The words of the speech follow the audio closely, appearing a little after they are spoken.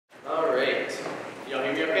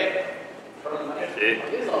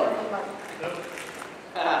It is on.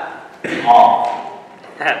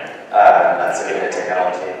 Not so good at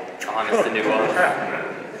technology. On is the new one.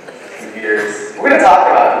 Computers. We're going to talk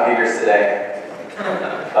about computers today.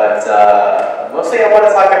 But mostly I want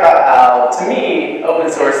to talk about how, to me, open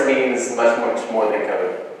source means much more than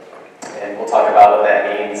code. And we'll talk about what that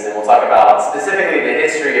means, and we'll talk about specifically the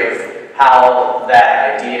history of how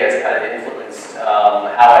that idea has kind of influenced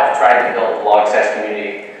how I've tried to build the Logstash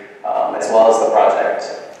community, as well as the project.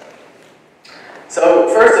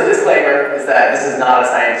 So first, a disclaimer is that this is not a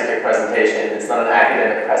scientific presentation. It's not an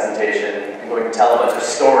academic presentation. I'm going to tell a bunch of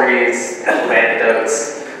stories, a couple of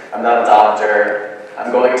anecdotes. I'm not a doctor.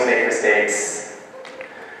 I'm going to make mistakes.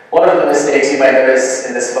 One of the mistakes you might notice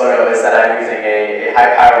in this photo is that I'm using a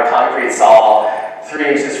high-powered concrete saw 3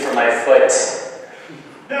 inches from my foot.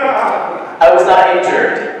 I was not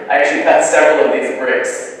injured. I actually cut several of these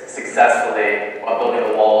bricks successfully while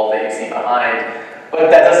building the wall that you see behind. But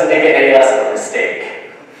that doesn't make it any less of a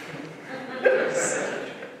mistake.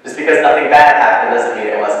 Just because nothing bad happened doesn't mean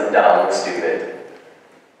it wasn't dumb or stupid.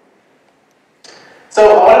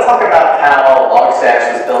 So I want to talk about how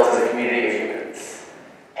Logstash was built as a community of humans.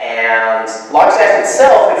 And Logstash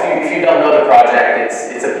itself, if you don't know the project,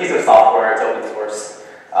 it's a piece of software, it's open source.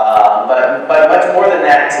 But much more than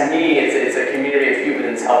that, to me, it's a community of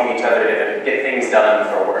humans helping each other to get things done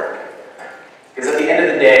for work. Because at the end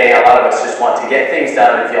of the day, a lot of us just want to get things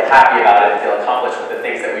done and feel happy about it and feel accomplished with the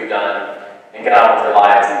things that we've done and get on with our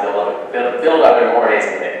lives and build other more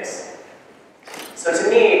amazing things. So to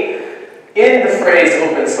me, in the phrase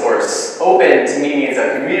open source, open to me means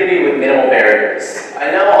a community with minimal barriers.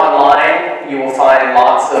 I know online you will find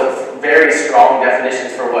lots of very strong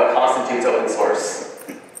definitions for what constitutes open source.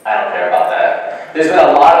 I don't care about that. There's been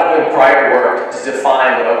a lot of good prior work to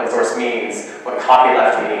define what open source means, what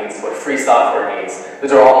copyleft means, what free software means.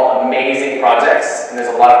 Those are all amazing projects, and there's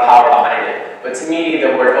a lot of power behind it. But to me,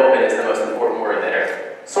 the word open is the most important word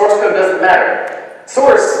there. Source code doesn't matter.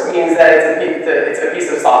 Source means that it's a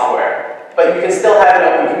piece of software, but you can still have an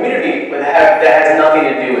open community that has nothing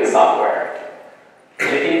to do with software. It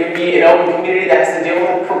can even be an open community that has to deal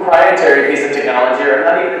with a proprietary piece of technology, or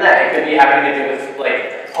not even that. It could be having to do with,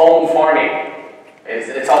 like, home farming.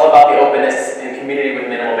 It's all about the openness and community with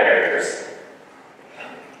minimal barriers.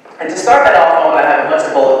 And to start that off, I want to have a bunch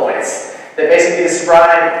of bullet points that basically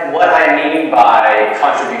describe what I mean by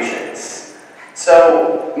contributions.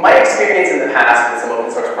 So my experience in the past with some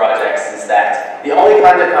open source projects is that the only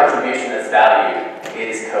kind of contribution that's valued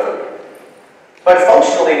is code. But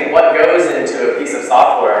functionally, what goes into a piece of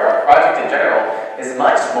software or a project in general is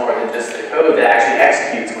much more than just the code that actually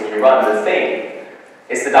executes when you run the thing.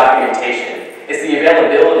 It's the documentation. It's the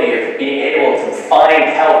availability of being able to find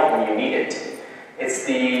help when you need it. It's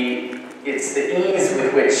the ease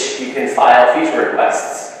with which you can file feature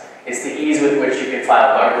requests. It's the ease with which you can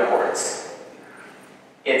file bug reports.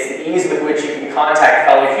 It's the ease with which you can contact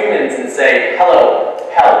fellow humans and say, hello,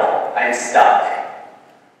 help, I'm stuck.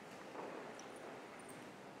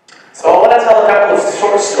 So I want to tell a couple of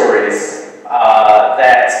short stories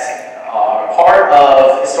that are part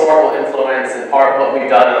of historical influence and part of what we've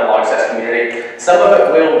done in the Logstash community. Some of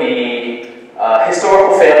it will be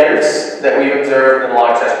historical failures that we've observed in the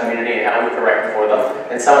Logstash community and how we correct for them,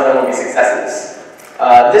 and some of them will be successes.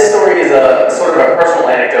 This story is a sort of a personal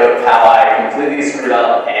anecdote of how I completely screwed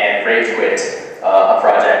up and rage quit a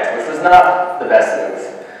project, which was not the best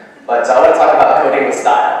move. But I want to talk about coding with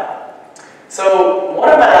style. So one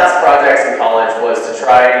of my last projects in college was to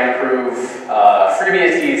try and improve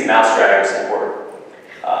FreeBSD's mouse driver support.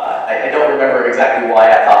 I don't remember exactly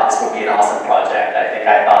why I thought this would be an awesome project. I think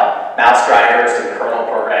I thought mouse drivers and kernel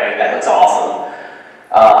programming, that looks awesome.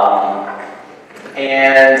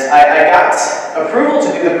 And I got approval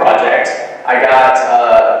to do the project. I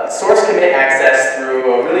got source commit access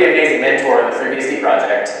through a really amazing mentor in the FreeBSD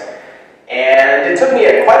project. And it took me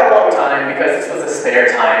quite a long time because this was a spare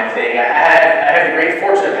time thing. I had the great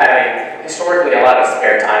fortune of having historically a lot of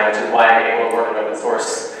spare time, which is why I'm able to work in open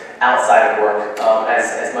source outside of work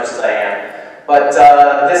as much as I am. But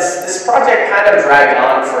this project kind of dragged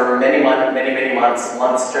on for many months.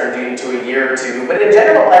 Months turned into a year or two. But in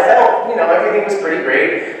general, I felt, everything was pretty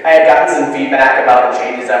great. I had gotten some feedback about the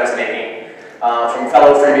changes I was making from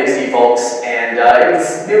fellow FreeBSD folks, and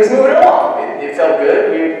it was moving along. It felt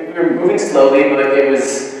good. We were moving slowly, but it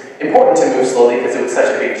was important to move slowly because it was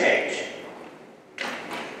such a big change.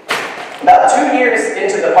 About 2 years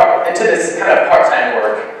into this kind of part-time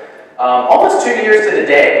work, almost 2 years to the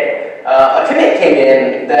day, a commit came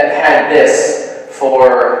in that had this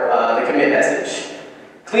for the commit message.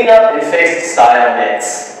 Clean up and fix style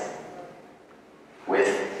nits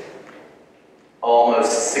with, oh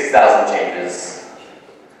 6,000 changes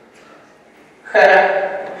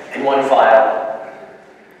in one file.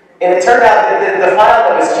 And it turned out that the file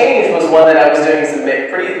that was changed was one that I was doing some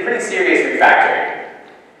pretty serious refactoring.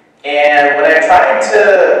 And when I tried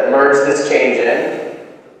to merge this change in,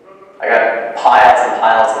 I got piles and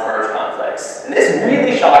piles of merge conflicts. And this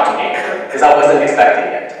really shocked me because I wasn't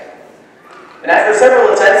expecting it. And after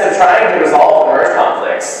several attempts of trying to resolve the merge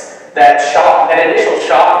conflicts, that initial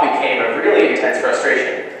shock became a really intense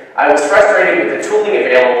frustration. I was frustrated with the tooling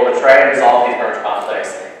available to try and resolve these merge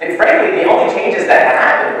conflicts. And frankly, the only changes that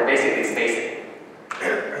happened were basically spacing.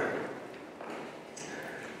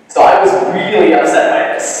 So I was really upset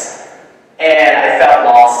by this. And I felt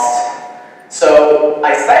lost. So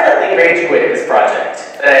I silently rage quit this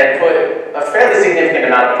project that I had put a fairly significant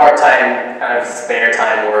amount of part-time, kind of spare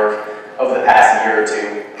time work over the past year or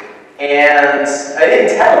two. And I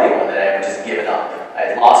didn't tell anyone that I had just given up. I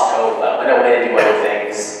had lost hope, I went away to do other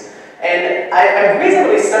things. And I'm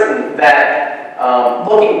reasonably certain that,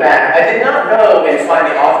 looking back, I did not go and find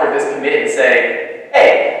the author of this commit and say,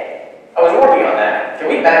 hey, I was working on that. Can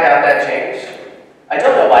we back out that change? I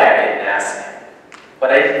don't know why I didn't ask, but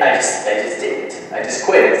I just didn't. I just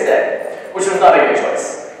quit instead, which was not a good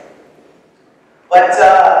choice. But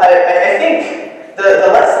I think the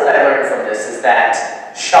lesson I learned from this is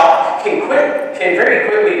that shock can very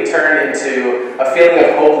quickly turn into a feeling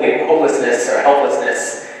of hopelessness or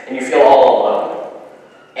helplessness, and you feel all alone.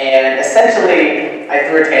 And essentially, I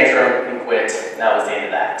threw a tantrum and quit, and that was the end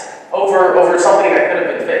of that. Over something that could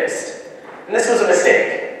have been fixed. And this was a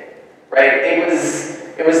mistake, right?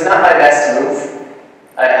 It was not my best move.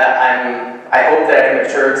 I hope that I've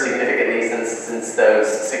matured significantly since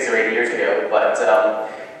those 6 or 8 years ago, but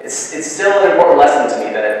it's still an important lesson to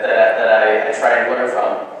me that I try and learn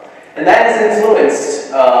from. And that has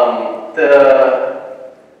influenced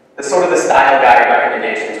the sort of the style guide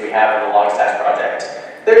recommendations we have in the Logstash project.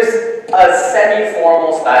 There's a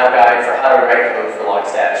semi-formal style guide for how to write code for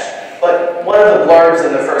Logstash, but one of the blurbs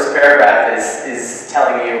in the first paragraph is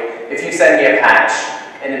telling you, if you send me a patch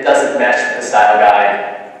and it doesn't mesh with the style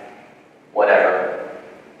guide, whatever,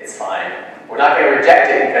 it's fine. We're not going to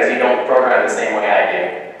reject it because you don't program the same way I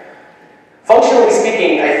do. Functionally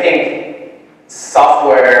speaking, I think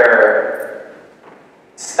software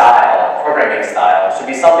style, programming style, should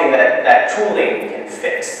be something that tooling can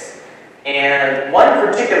fix. And one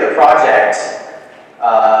particular project,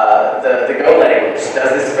 the Go language,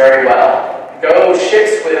 does this very well. Go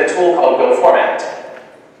ships with a tool called Go Format.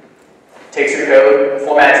 Takes your code,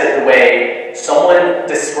 formats it the way someone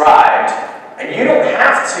described, and you don't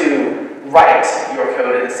have to write your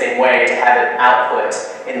code in the same way to have it output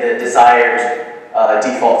in the desired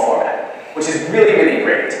default format, which is really, really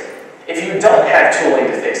great. If you don't have tooling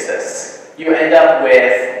to fix this, you end up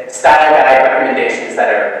with style guide recommendations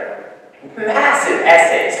that are massive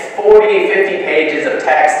essays, 40, 50 pages of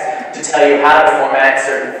text to tell you how to format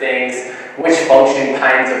certain things, which function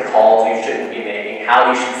kinds of calls you shouldn't be making,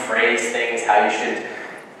 how you should phrase things, how you should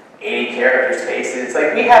 80 character spaces.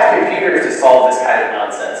 Like, we have computers to solve this kind of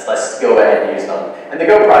nonsense. Let's go ahead and use them. And the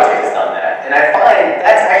Go project has done that. And I find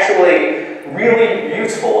that's actually really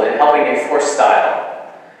useful in helping enforce style.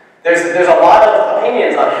 There's a lot of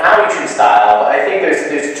opinions on how you should style, but I think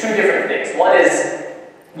there's two different things. One is,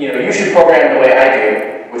 you should program the way I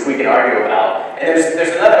do, which we can argue about. And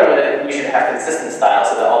there's another one that we should have consistent style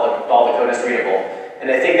so that all the code is readable. And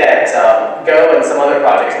I think that Go and some other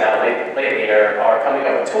projects now lately are coming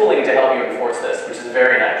up with tooling to help you enforce this, which is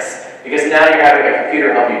very nice. Because now you're having a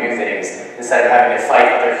computer help you do things instead of having to fight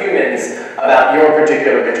other humans about your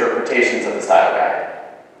particular interpretations of the style guide.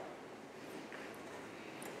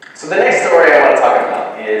 So the next story I want to talk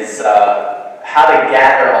about is how to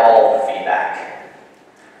gather all the feedback.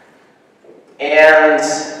 And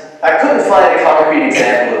I couldn't find a concrete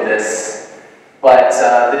example of this, but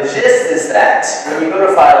the gist is that when you go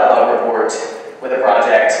to file a bug report with a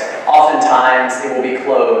project, oftentimes it will be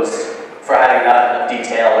closed for having not enough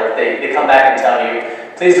detail, or they come back and tell you,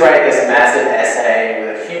 please write this massive essay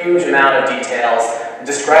with a huge amount of details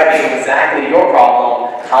describing exactly your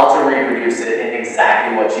problem, how to reproduce it, and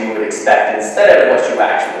exactly what you would expect instead of what you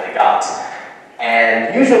actually got.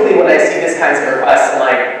 And usually when I see this kinds of requests, I'm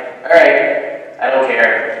like, all right, I don't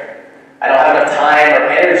care. I don't have enough time or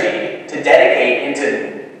energy to dedicate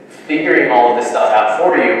into figuring all of this stuff out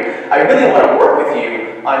for you. I really want to work with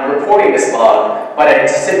you on reporting this bug, but I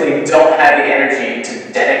simply don't have the energy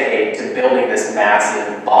to dedicate to building this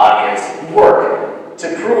massive body of work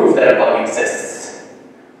to prove that a bug exists.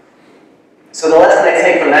 So the lesson I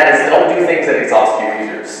take from that is don't do things that exhaust your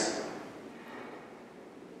users.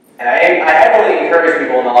 And I heavily encourage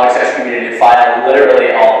people in the Logstash community to file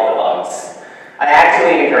literally all of I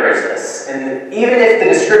actively encourage this. And even if the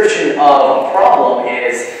description of a problem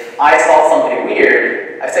is, I saw something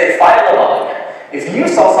weird, I say file a bug. If you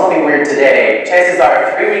saw something weird today, chances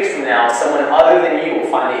are 3 weeks from now, someone other than you will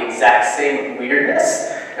find the exact same weirdness.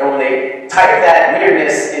 And when they type that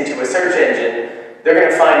weirdness into a search engine, they're going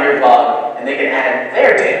to find your bug, and they can add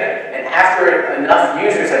their data. And after enough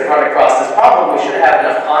users have run across this problem, we should have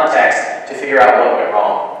enough context to figure out what went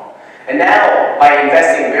wrong. And now, by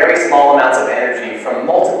investing very small amounts of energy from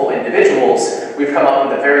multiple individuals, we've come up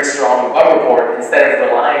with a very strong bug report instead of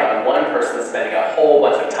relying on one person spending a whole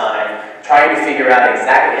bunch of time trying to figure out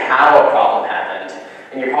exactly how a problem happened.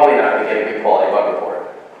 And you're probably not going to get a good quality bug report.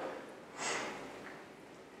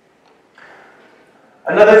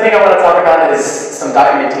 Another thing I want to talk about is some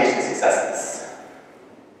documentation successes.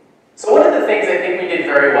 So one of the things I think we did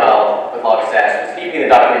very well with Logstash was keeping the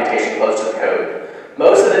documentation close to the code.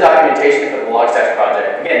 Most of the documentation for the Logstash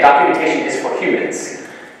project, again, documentation is for humans.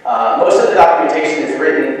 Most of the documentation is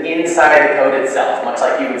written inside the code itself, much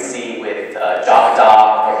like you would see with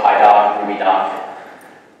JavaDoc or PyDoc, RubyDoc.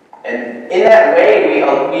 And in that way,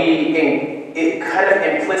 it kind of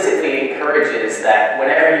implicitly encourages that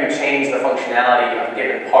whenever you change the functionality of a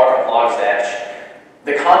given part of Logstash,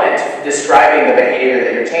 the comment describing the behavior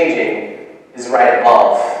that you're changing is right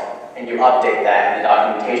above, and you update that, and the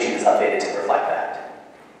documentation is updated to reflect that.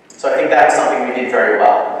 So I think that was something we did very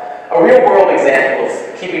well. A real-world example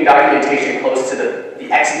of keeping documentation close to the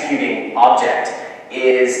executing object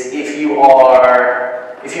is if you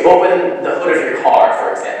open the hood of your car,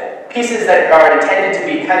 for example. Pieces that are intended to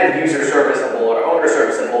be kind of user serviceable or owner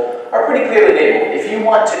serviceable are pretty clearly labeled. If you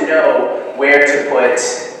want to know where to put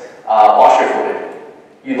washer fluid,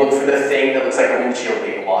 you look for the thing that looks like a windshield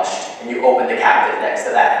being washed, and you open the cabinet next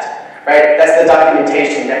to that. Right? That's the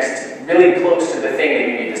documentation really close to the thing that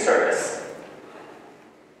you need to service.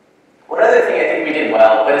 One other thing I think we did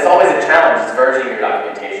well, but it's always a challenge, is versioning your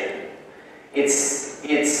documentation.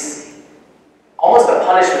 It's almost a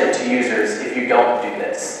punishment to users if you don't do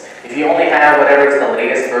this. If you only have whatever is the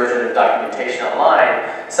latest version of documentation online,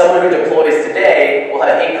 someone who deploys today will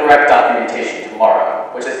have incorrect documentation tomorrow,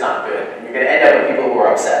 which is not good. And you're going to end up with people who are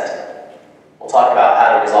upset. We'll talk about how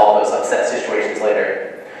to resolve those upset situations later.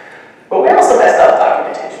 But we also messed up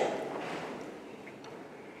documentation.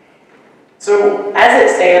 So as it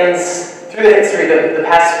stands, through the history, the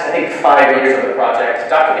past, I think, 5 years of the project,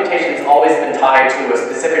 documentation has always been tied to a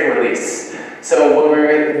specific release. So when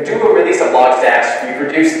we do a release of Logstash, we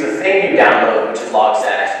produce the thing you download, which is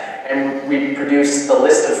Logstash, and we produce the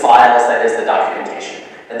list of files that is the documentation.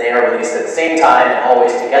 And they are released at the same time and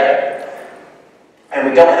always together. And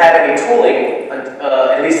we don't have any tooling,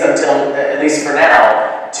 at least for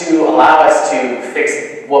now, to allow us to fix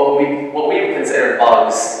what we would consider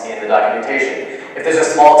bugs in the documentation. If there's a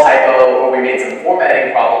small typo or we made some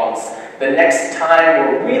formatting problems, the next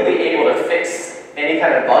time we're really able to fix any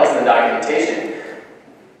kind of bugs in the documentation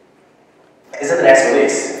is in the next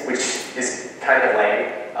release, which is kind of lame,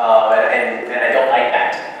 and I don't like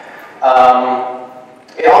that.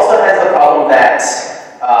 It also has the problem that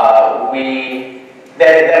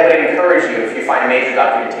that would encourage you, if you find major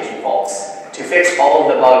documentation faults, to fix all of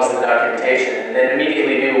the bugs in the documentation, and then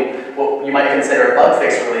immediately do what you might consider a bug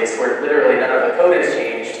fix release, where literally none of the code has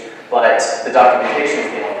changed, but the documentation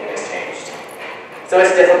is the only thing that's changed. So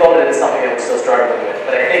it's difficult, and it's something that we're still struggling with,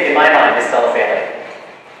 but I think in my mind, it's still a failure.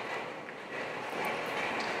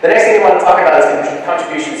 The next thing we want to talk about is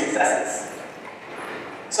contribution successes.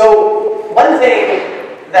 So one thing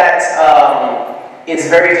that is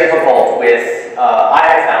very difficult with, I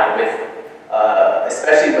have found with,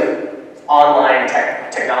 especially with online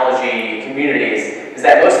technology communities, is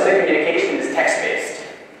that most of the communication is text-based.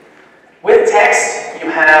 With text, you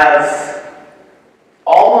have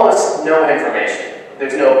almost no information.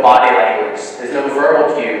 There's no body language, there's no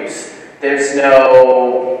verbal cues, there's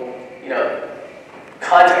no,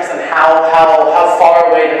 context on how far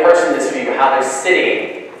away the person is from you, how they're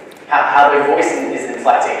sitting, how their voice is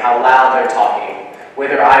inflecting, how loud they're talking, where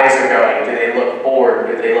their eyes are going, do they look bored,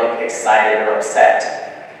 do they look excited or upset.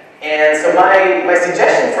 And so my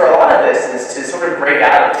suggestion for a lot of this is to sort of break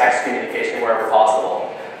out of text communication wherever possible.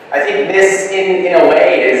 I think this, in a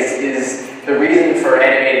way, is the reason for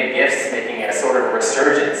animated GIFs making a sort of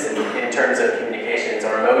resurgence in terms of communications,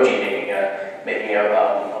 or emoji making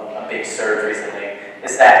a big surge recently,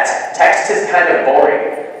 is that text is kind of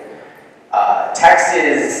boring. Text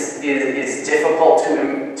is difficult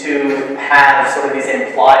to have sort of these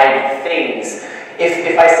implied things.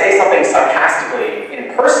 If I say something sarcastically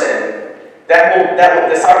in person,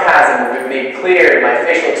 the sarcasm will be made clear in my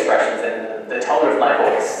facial expressions and the tone of my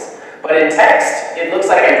voice. But in text, it looks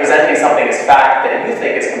like I'm presenting something as fact that you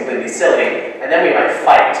think is completely silly, and then we might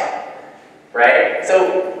fight, right?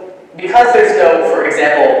 So because there's no, for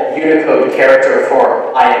example, Unicode character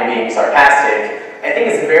for I am being sarcastic, I think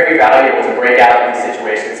it's very valuable to break out in these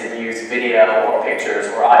situations and use video or pictures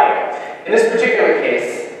or audio. In this particular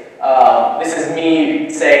case, this is me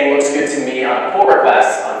saying looks good to me on a pull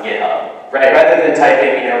request on GitHub, right? Rather than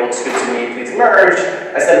typing, looks good to me, please merge,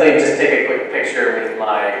 I simply just take a quick picture with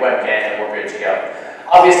my webcam and we're good to go.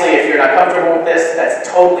 Obviously, if you're not comfortable with this, that's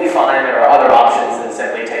totally fine. There are other options than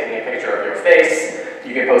simply taking a picture of your face.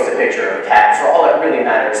 You can post a picture of a cat for all that really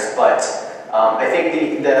matters, but I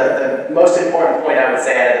think the most important point I would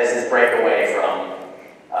say out of this is break away from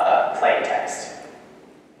plain text.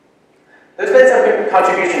 There's been some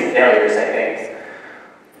contribution failures, I think.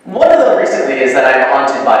 One of them recently is that I'm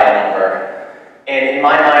haunted by a number, and in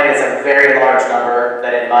my mind it's a very large number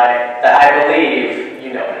that I believe,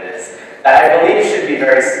 you know what it is, that I believe should be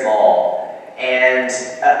very small. And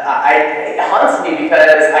it haunts me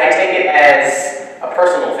because I take it as a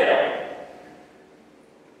personal failing.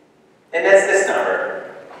 And that's this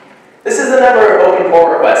number. This is the number of open pull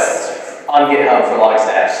requests on GitHub for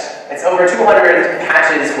Logstash. It's over 200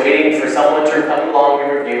 patches waiting for someone to come along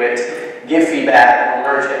and review it, give feedback, and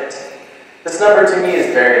merge it. This number to me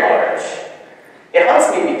is very large. It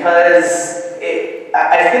haunts me because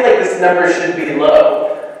I feel like this number should be low.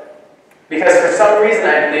 Because for some reason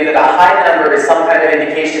I believe that a high number is some kind of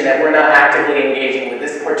indication that we're not actively engaging with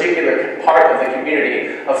this particular part of the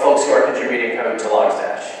community of folks who are contributing code to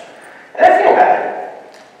Logstash. And I feel bad,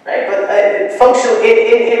 right? But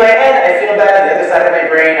in my head, I feel bad. On the other side of my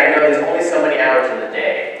brain, I know there's only so many hours in the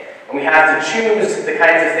day. And we have to choose the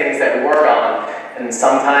kinds of things that we work on, and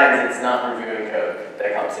sometimes it's not reviewing code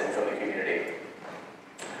that comes in from the community.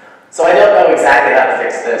 So I don't know exactly how to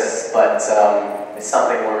fix this, but it's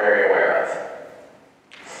something we're very aware of.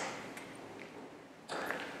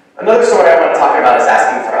 Another story I want to talk about is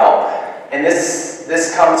asking for help. And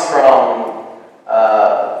this comes from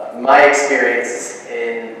my experience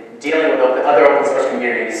in dealing with other open source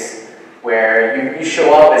communities where you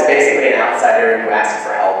show up as basically an outsider and you ask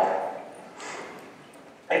for help.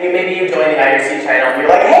 And maybe you join the IRC channel and you're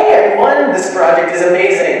like, hey everyone, this project is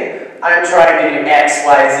amazing. I'm trying to do X,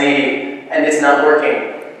 Y, Z, and it's not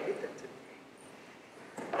working.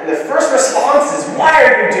 And the first response is, why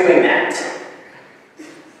are you doing that?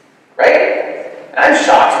 Right? And I'm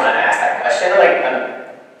shocked when I ask that question.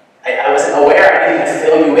 I wasn't aware I needed to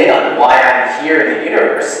fill you in on why I'm here in the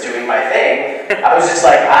universe doing my thing. I was just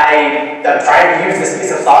like, I'm trying to use this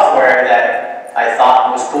piece of software that I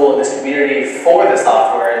thought was cool in this community for the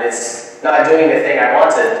software, and it's not doing the thing I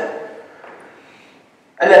wanted.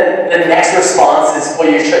 And then the next response is, well,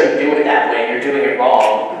 you shouldn't do it that way, you're doing it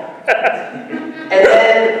wrong. And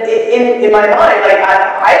then in my mind, like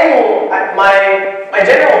my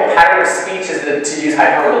general pattern of speech is to use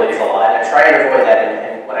hyperbole a lot. I try and avoid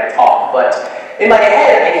that when I talk, but in my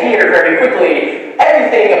head I hear very quickly,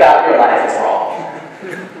 everything about your life is wrong.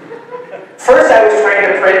 First I was trying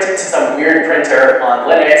to print to some weird printer on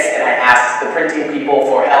Linux, and I asked the printing people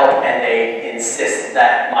for help, and they insist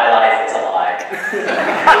that my life is a lie.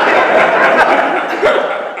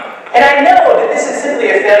 And I know that this is simply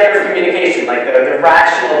a failure of communication, like the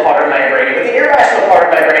rational part of my brain, but the irrational part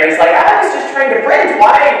of my brain is like, I was just trying to print,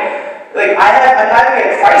 why? Like, I'm having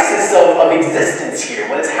a crisis of existence here,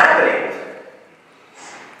 what is happening?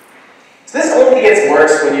 So this only gets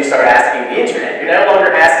worse when you start asking the internet. You're no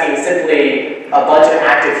longer asking simply a bunch of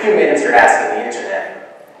active humans, you're asking the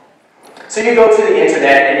internet. So you go to the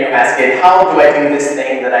internet and you ask it, how do I do this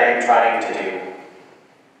thing that I am trying to do?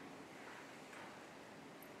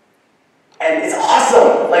 And it's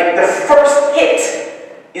awesome. Like, the first hit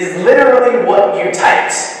is literally what you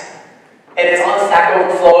typed. And it's on Stack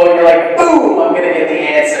Overflow, and you're like, boom, I'm going to get the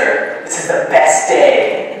answer. This is the best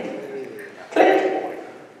day. Click.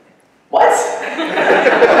 What?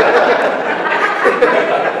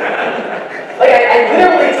 Like, I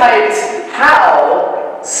literally typed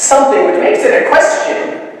how something, which makes it a question.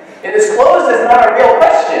 It is closed as not a real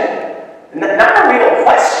question. Not a real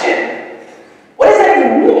question? What does that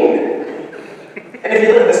even mean? And if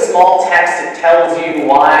you look at the small text, it tells you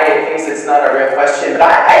why it thinks it's not a real question.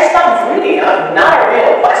 But I stopped reading up, not a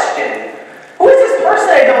real question. Who is this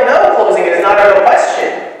person I don't know closing it as not a real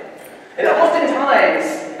question? And oftentimes,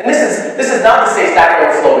 and this is not to say Stack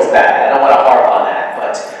Overflow is bad, I don't want to harp on that,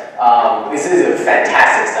 but this is a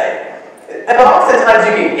fantastic site. But oftentimes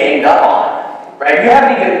you get ganged up on, right? You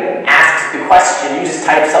haven't even asked the question, you just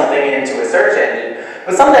type something into a search engine.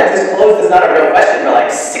 But sometimes this closed is not a real question for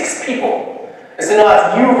like 6 people. And so now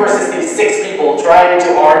it's you versus these 6 people trying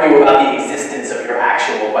to argue about the existence of your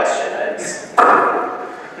actual question.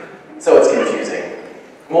 So it's confusing.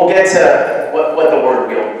 We'll get to what the word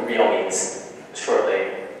real means shortly.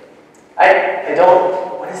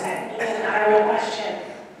 What does that mean? Not a real question.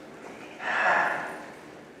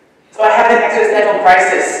 So I have an existential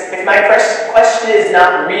crisis. If my question is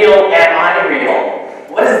not real, am I real?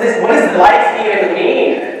 What does life even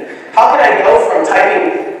mean? How can I go from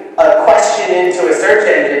typing a question into a search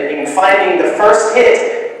engine and finding the first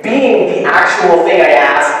hit being the actual thing I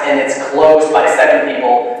asked and it's closed by 7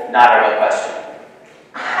 people, not a real question?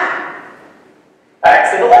 Alright,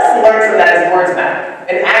 so the lesson learned from that is words matter.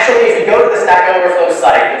 And actually, if you go to the Stack Overflow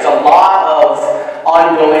site, there's a lot of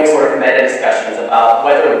ongoing sort of meta discussions about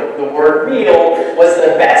whether the word real was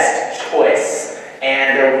the best choice.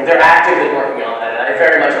 And they're actively working on that, and I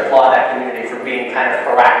very much applaud that community for being kind of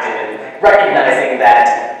proactive and recognizing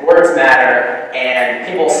that words matter, and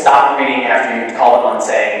people stop reading after you call them on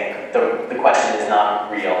saying the question is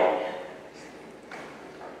not real.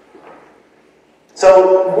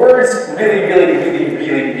 So words really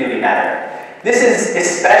matter. This is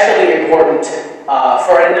especially important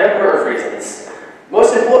for a number of reasons.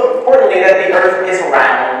 Most importantly, that the Earth is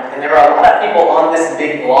round, and there are a lot of people on this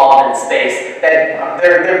big blob in space that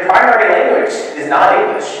their primary language is not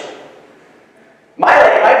English. My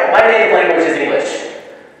native language is English.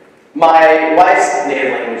 My wife's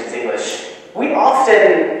native language is English. We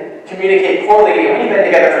often communicate poorly, and we've been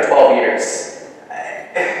together for 12 years.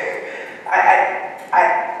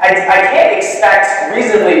 I can't expect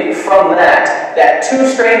reasonably from that 2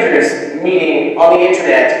 strangers meeting on the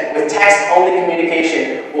internet with text-only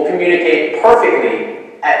communication will communicate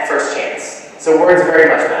perfectly at first chance. So words very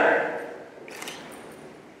much matter.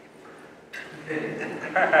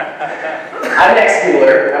 I'm an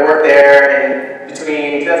ex-schooler. I worked there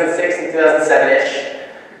between 2006 and 2007-ish.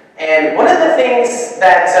 And one of the things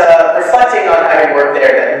that, reflecting on having worked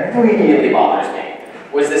there, that really bothers me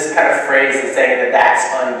was this kind of phrase saying that's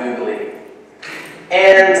ungoogly.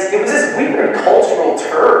 And it was this weird cultural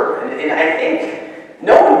term, and I think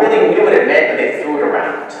no one really knew what it meant, but they threw it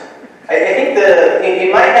around. I think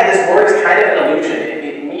in my head this word is kind of an illusion.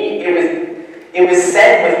 It was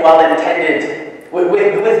said with well-intended, with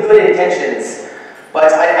good intentions,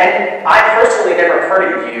 but I personally never heard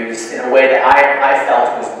it used in a way that I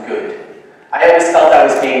felt was good. I always felt I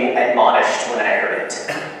was being admonished when I heard it.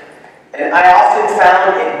 And I often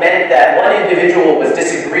found it meant that one individual was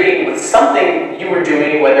disagreeing with something you were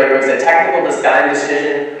doing, whether it was a technical design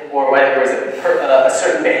decision or whether it was a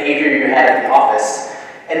certain behavior you had at the office.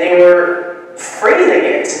 And they were phrasing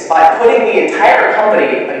it by putting the entire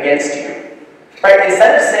company against you. Right?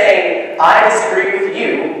 Instead of saying, I disagree with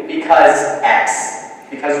you because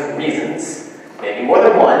X, because reasons, maybe more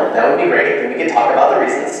than one, that would be great, and we can talk about the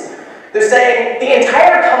reasons. They're saying the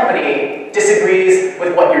entire company disagrees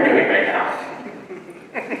with what you're doing right now.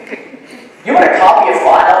 You want to copy a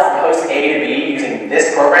file from host A to B using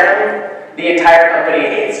this program? The entire company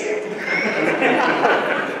hates you.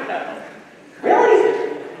 Really?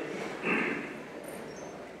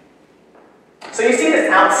 So you see this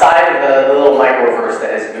outside of the little microverse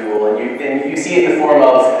that is Google, and you see it in the form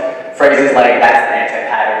of phrases like that's an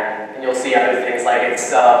anti-pattern, and you'll see other things like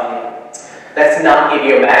that's not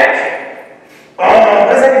idiomatic.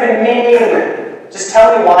 What does that even mean? Just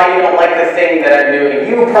tell me why you don't like the thing that I'm doing.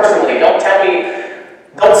 You personally, don't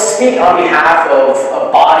speak on behalf of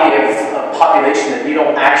a body of a population that you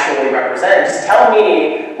don't actually represent. Just tell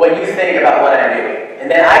me what you think about what I'm doing. And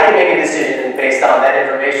then I can make a decision based on that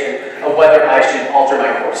information of whether I should alter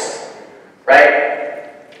my course. Right?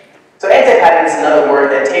 So anti-pattern is another word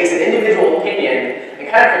that takes an individual opinion and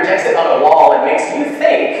kind of projects it on a wall and makes you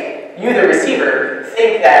think, you the receiver,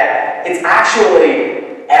 think that it's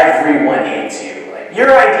actually everyone hates you. Like, your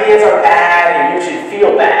ideas are bad and you should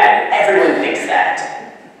feel bad. Everyone thinks that.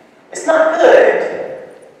 It's not good.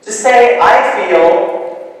 Just say, I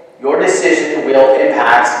feel your decision will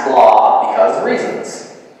impact blah because of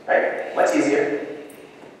reasons. Right? Much easier.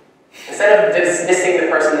 Instead of dismissing the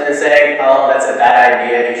person and saying, oh, that's a bad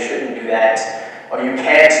idea, you shouldn't do that, or you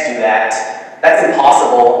can't do that, that's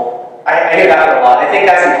impossible. I hear that a lot. I think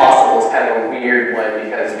that's impossible is kind of a weird one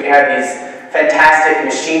because we have these fantastic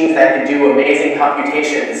machines that can do amazing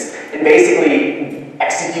computations and basically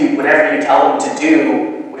execute whatever you tell them to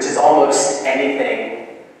do, which is almost anything.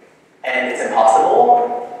 And it's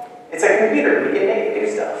impossible. It's a computer. We can make it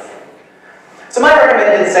do stuff. So my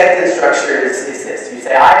recommended sentence structure is this. You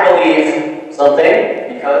say, I believe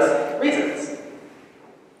something because reasons.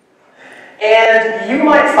 And you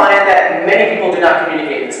might find that many people do not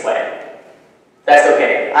communicate this way. That's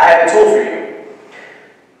okay. I have a tool for you.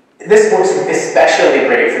 This works especially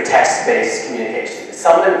great for text-based communication.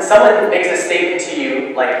 Someone makes a statement to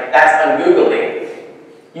you, like, that's ungoogly.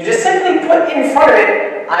 You just simply put in front of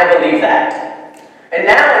it, I believe that. And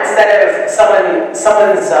now, instead of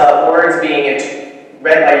someone's words being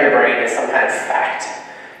read by your brain as some kind of fact,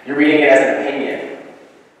 you're reading it as an opinion.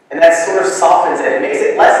 And that sort of softens it. It makes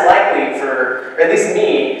it less likely for, or at least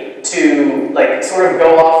me, to like sort of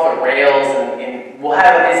go off the rails and we'll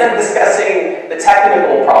have, instead of discussing the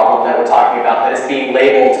technical problem that we're talking about that is being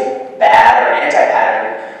labeled bad or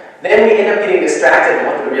anti-pattern, then we end up getting distracted on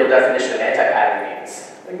what the real definition of anti-pattern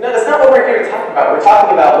means. Like, no, that's not what we're here to talk about. We're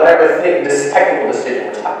talking about whatever this technical decision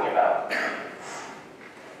we're talking about.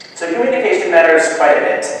 So communication matters quite a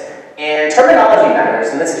bit. And terminology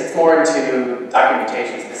matters, and this gets more into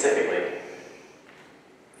documentation specifically.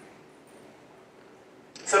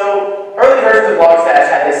 So early versions of Logstash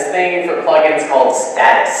had this thing for plugins called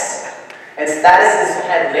status. And statuses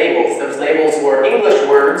had labels. Those labels were English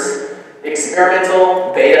words,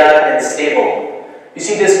 experimental, beta, and stable. You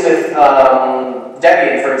see this with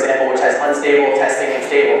Debian, for example, which has unstable, testing, and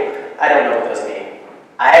stable. I don't know what those mean.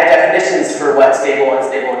 I have definitions for what stable,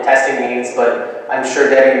 unstable, and testing means, but I'm sure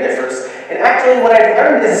Debian differs. And actually, what I've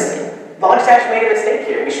learned is Logstash made a mistake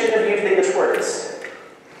here. We shouldn't have used English words.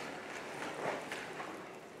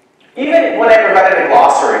 Even when I provided a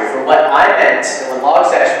glossary for what I meant and what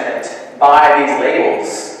Logstash meant by these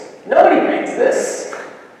labels, nobody reads this.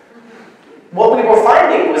 What we were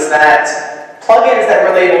finding was that plugins that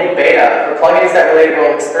were labeled beta or plugins that were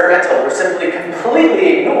labeled experimental were simply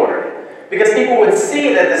completely ignored. Because people would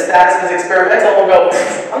see that the status was experimental and go,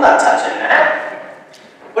 I'm not touching that.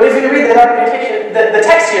 But if you read the documentation, the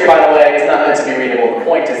text here, by the way, is not meant to be readable. The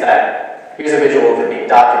point is that here's a visual of it being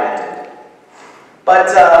documented. But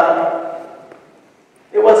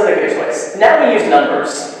it wasn't a good choice. Now we use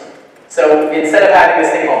numbers. So instead of having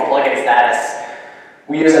this thing called plugin status,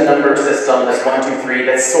 we use a number system that's 1, 2, 3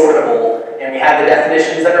 that's sortable, and we have the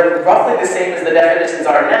definitions that are roughly the same as the definitions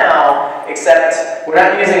are now, except we're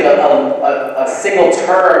not using a single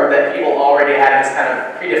term that people already have this kind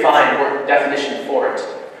of predefined word definition for it.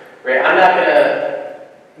 Right? I'm not gonna.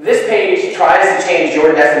 This page tries to change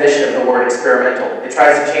your definition of the word experimental. It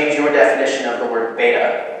tries to change your definition of the word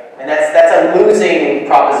beta, and that's a losing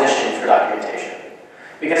proposition for documentation,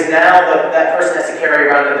 because now that person has to carry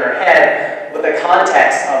around in their head what the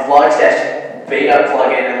context of Logstash beta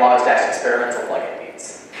plugin and Logstash experimental plugin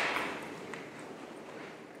means.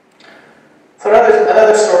 So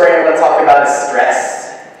another story I'm going to talk about is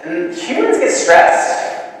stress. And humans get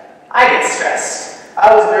stressed. I get stressed.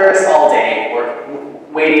 I was nervous all day,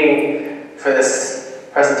 waiting for this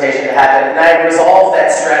presentation to happen, and I resolved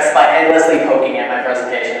that stress by endlessly poking at my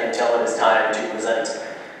presentation until it is time to present.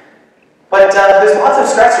 But there's lots of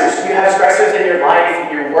stressors. You have stressors in your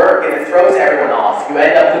life, your work, and it throws everyone off. You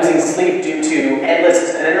end up losing sleep due to an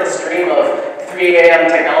endless stream of 3 a.m.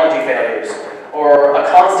 technology failures, or a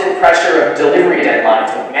constant pressure of delivery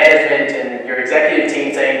deadlines with management and your executive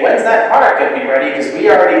team saying, when's that product going to be ready? Because we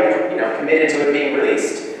already committed to it being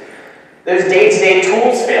released. There's day-to-day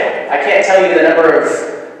tools failing. I can't tell you the number of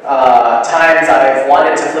times I've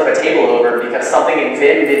wanted to flip a table over because something in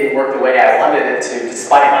Vim didn't work the way I wanted it to,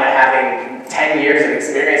 despite my having 10 years of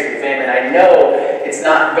experience with Vim, and I know it's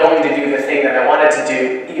not going to do the thing that I want it to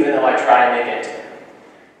do, even though I try and make it.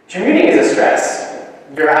 Commuting is a stress.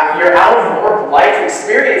 Your out-of-work life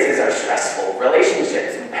experiences are stressful.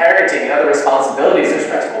 Relationships, and parenting, and other responsibilities are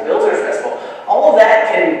stressful. Bills are stressful. All of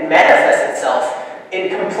that can manifest itself in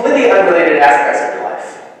completely unrelated aspects of your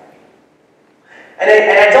life. And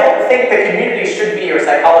I don't think the community should be your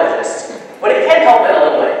psychologist, but it can help in a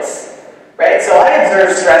little ways, right? So I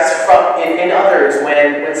observe stress in others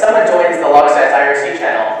when someone joins the Logstash IRC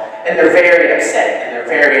channel and they're very upset and they're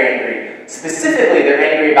very angry. Specifically, they're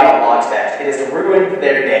angry about Logstash. It has ruined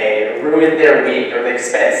their day, ruined their week, or they've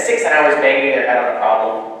spent 6 hours banging their head on a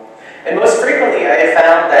problem. And most frequently, I have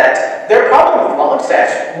found that their problem with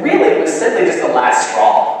Logstash really was simply just the last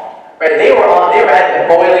straw. Right? They were at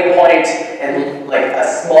the boiling point, and like a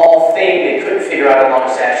small thing they couldn't figure out in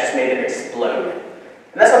Logstash just made them explode.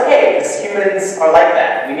 And that's okay, because humans are like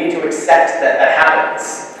that. We need to accept that that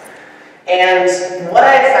happens. And what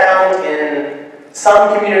I found in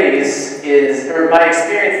some communities is, or my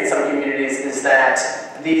experience in some communities is that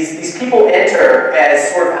these people enter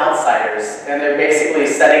as sort of outsiders, and they're basically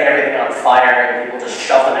setting everything on fire, and people just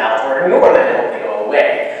shove them out or ignore them and hope they go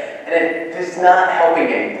away. And it's not helping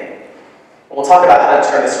anything. We'll talk about how to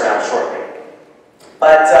turn this around shortly.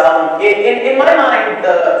 But in my mind,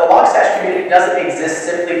 the Logstash community doesn't exist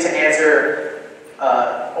simply to answer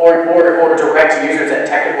or direct users at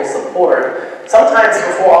technical support. Sometimes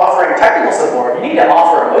before offering need to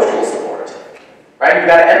offer emotional support, right? You've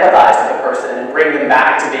got to empathize with the person and bring them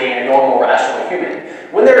back to being a normal, rational human.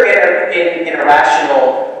 When they're in a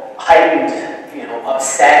rational, heightened,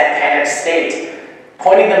 upset, panicked state,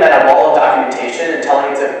 pointing them at a wall of documentation and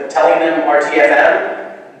telling them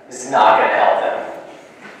RTFM is not going to help them.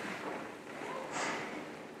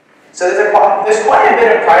 So there's quite a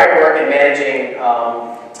bit of prior work in managing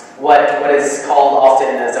what is called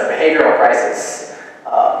often as a behavioral crisis,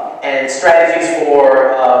 and strategies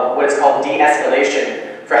for what is called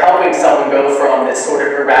de-escalation, for helping someone go from this sort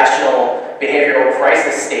of irrational behavioral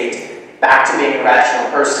crisis state back to being a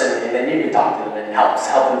rational person, and then you can talk to them and help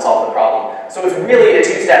them solve the problem. So it's really a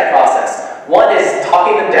two-step process. One is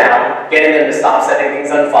talking them down, getting them to stop setting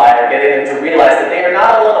things on fire, getting them to realize that they are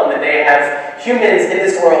not alone, that they have humans in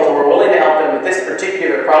this world who are willing to help them with this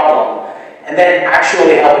particular problem, and then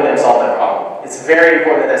actually helping them solve that problem. It's very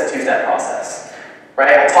important that that's a two-step process.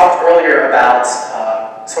 Right? I talked earlier about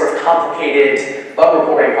sort of complicated bug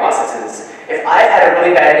reporting processes. If I've had a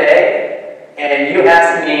really bad day, and you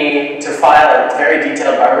ask me to file a very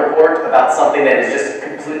detailed bug report about something that has just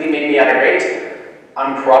completely made me irate,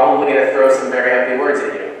 I'm probably going to throw some very ugly words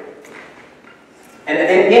at you. And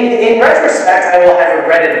in retrospect, I will have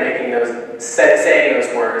regretted saying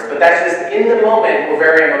those words, but that's just, in the moment, we're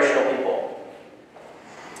very emotional people.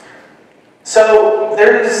 So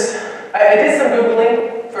I did some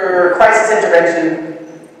Googling for crisis intervention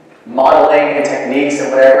modeling and techniques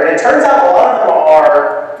and whatever, and it turns out a lot of them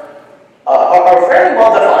are fairly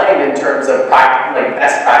well defined in terms of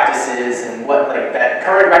best practices and what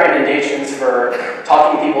current recommendations for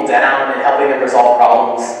talking people down and helping them resolve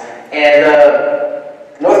problems. And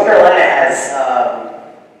North Carolina has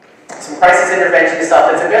some crisis intervention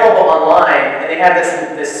stuff that's available online, and they have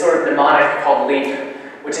this sort of mnemonic called LEAP,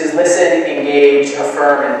 which is listen, engage,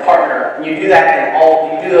 affirm, and partner. And you do that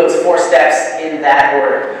you do those 4 steps in that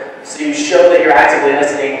order. So you show that you're actively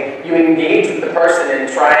listening, you engage with the person and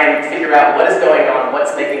try and figure out what is going on,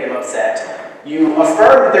 what's making them upset. You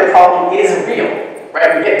affirm that their problem is real,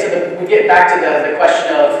 right? We get back to the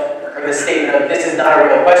question or the statement of this is not a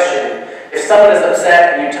real question. If someone is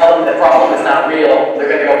upset and you tell them the problem is not real, they're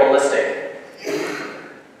going to go ballistic.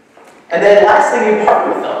 And then lastly, you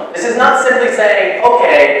partner with them. This is not simply saying,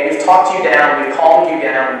 okay, we've talked you down, we've calmed you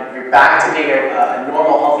down, you're back to being a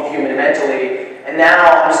normal, healthy human mentally, and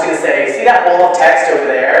now I'm just going to say, see that wall of text over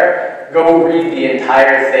there? Go read the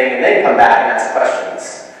entire thing and then come back and ask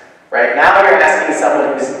questions. Right? Now you're asking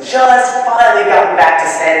someone who's just finally gotten back to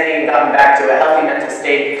sanity and gotten back to a healthy mental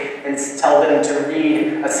state and tell them to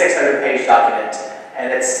read a 600-page document.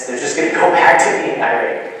 And they're just going to go back to being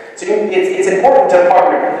irate. So it's important to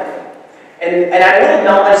partner with them. And I will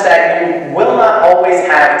acknowledge that you will not always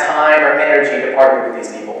have time or energy to partner with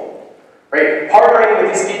these people. Right? Partnering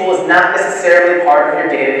with these people is not necessarily part of your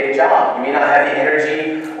day-to-day job. You may not have the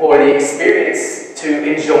energy or the experience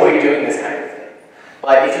to enjoy doing this kind of thing.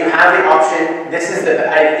 But if you have the option,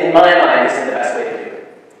 in my mind, this is the best way to do it.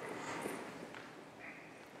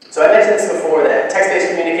 So I mentioned this before, that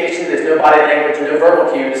text-based communication, there's no body language, no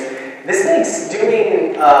verbal cues. This makes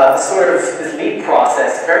doing this LEAP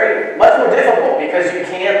process much more difficult because you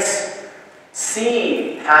can't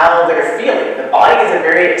see how they're feeling. The body is a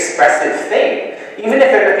very expressive thing. Even if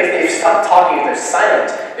they've stopped talking, if they're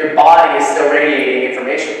silent, their body is still radiating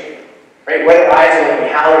information. Right? Where their eyes are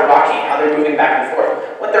looking, how they're rocking, how they're moving back and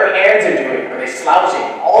forth, what their hands are doing, are they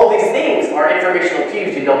slouching? All of these things are informational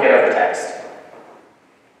cues you don't get over text.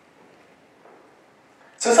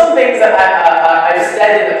 So some things that I've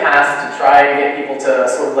said in the past to try and get people to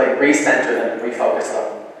sort of recenter them and refocus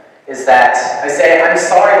them is that I say, I'm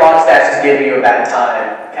sorry Logstash is giving you a bad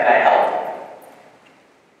time, can I help?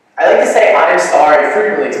 I like to say I'm sorry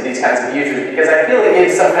frequently to these kinds of users because I feel it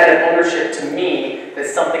gives some kind of ownership to me that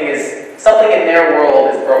something in their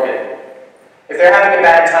world is broken. If they're having a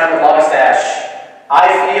bad time with Logstash,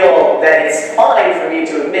 I feel that it's fine for me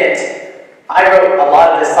to admit I wrote a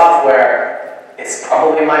lot of this software, it's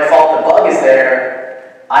probably my fault the bug is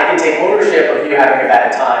there, I can take ownership of you having a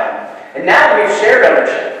bad time. And now we've shared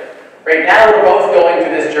ownership. Right now we're both going through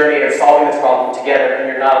this journey of solving this problem together and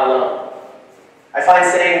you're not alone. I find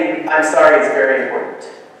saying I'm sorry is very important.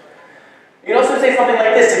 You can also say something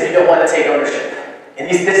like this if you don't want to take ownership. And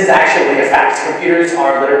this is actually a fact. Computers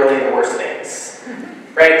are literally the worst things.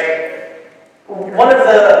 Right? One of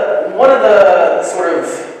the sort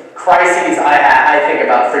of crises I think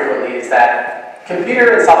about frequently is that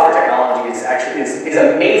computer and software technology is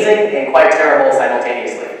amazing and quite terrible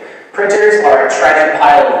simultaneously. Printers are a tragic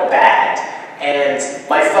pile of bad, and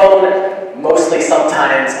my phone mostly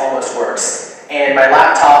sometimes almost works, and my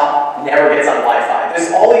laptop never gets on Wi-Fi. out.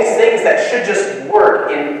 There's all these things that should just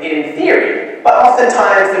work in theory, but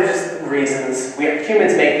oftentimes they're just reasons.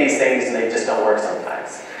 Humans make these things and they just don't work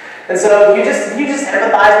sometimes. And so you just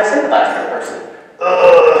empathize or sympathize with the person.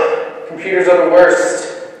 Ugh, computers are the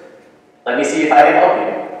worst. Let me see if I can help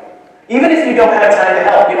you. Even if you don't have time to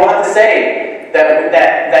help, you don't have to say that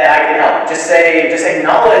I can help. Just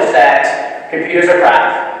acknowledge that computers are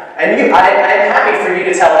crap. And I'm happy for you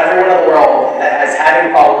to tell everyone in the world that is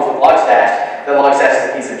having problems with Logstash that Logstash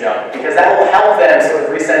is a piece of junk, because that will help them sort of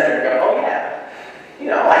recenter and go, oh yeah, you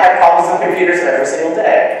know, I have problems with computers every single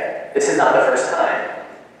day. This is not the first time.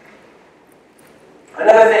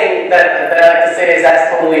 Another thing that I like to say is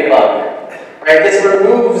that's totally a bug. Right? This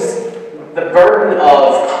removes the burden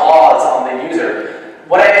of cause on the user.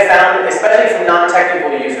 What I have found, especially from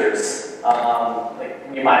non-technical users,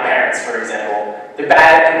 like my parents, for example, they're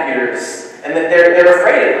bad at computers, and that they're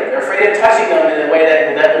afraid of them. They're afraid of touching them in a way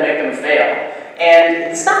that will make them fail.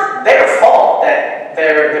 And it's not their fault that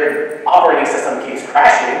their operating system keeps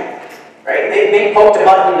crashing. Right? They poked a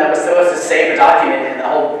button that was supposed to save a document, and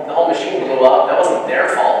the whole machine blew up. That wasn't their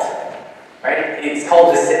fault. Right? It's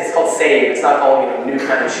called save. It's not called, you know, new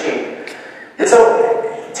kind of machine. And so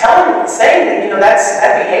saying that,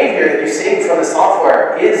 that behavior that you're seeing from the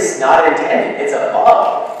software is not intended, it's a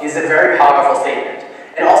bug, is a very powerful statement.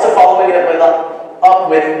 And also following it up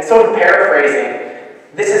with sort of paraphrasing,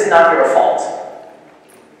 this is not your fault.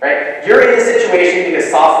 Right? You're in a situation because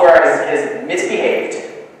software has misbehaved,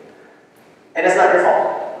 and it's not your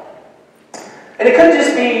fault. And it could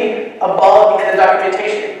just be a bug in the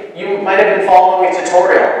documentation. You might have been following a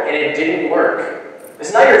tutorial and it didn't work.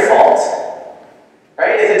 It's not your fault.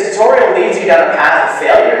 Right? If the tutorial leads you down a path of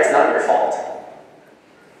failure, it's not your fault.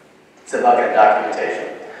 It's a bug in the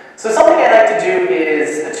documentation. So something I like to do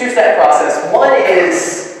is a two-step process. One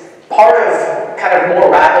is part of kind of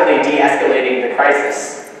more rapidly de-escalating the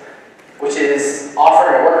crisis, which is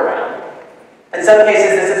offering a workaround. In some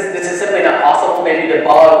cases, this is simply not possible. Maybe the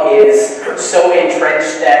bug is so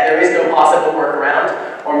entrenched that there is no possible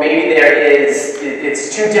workaround, or maybe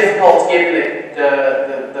it's too difficult given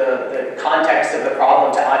the context of the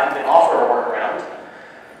problem to even offer a workaround.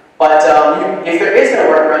 But if there is no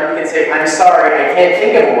workaround, you can say, I'm sorry, I can't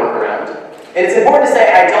think of a workaround. And it's important to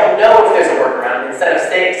say, I don't know if there's a workaround, instead of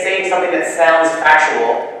saying something that sounds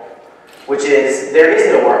factual, which is, there is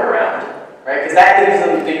no workaround, right? Because that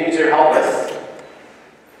leaves the user helpless.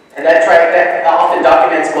 And that often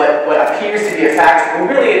documents what appears to be a fact, when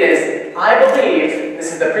really it is, I believe,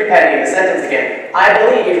 this is the pre-pending, the sentence again, I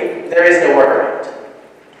believe there is no workaround.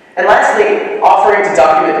 And lastly, offering to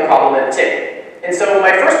document the problem in a ticket. And so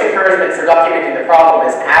my first encouragement for documenting the problem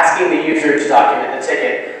is asking the user to document the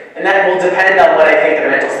ticket. And that will depend on what I think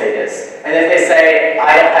their mental state is. And if they say,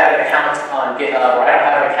 I don't have an account on GitHub, or I don't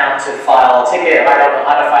have an account to file a ticket, or I don't know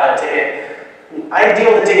how to file a ticket, I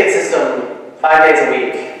deal with the ticket system 5 days a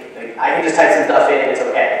week. I can just type some stuff in and it's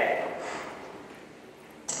okay.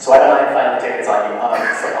 So I don't mind filing tickets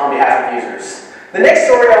on behalf of users. The next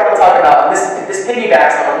story I want to talk about, and this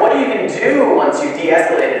piggybacks on what you can do once you've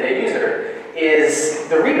de-escalated a user, is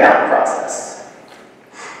the rebound process.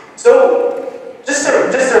 So just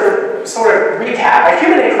to sort of recap, a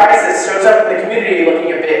human in crisis shows up in the community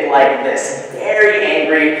looking a bit like this. Very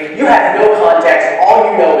angry, you have no context,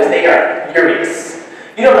 all you know is they are furious.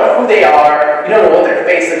 You don't know who they are, you don't know what their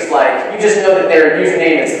face looks like, you just know that their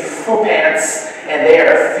username is foopants, and they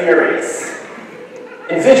are furious.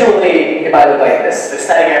 And visually, it might look like this. They're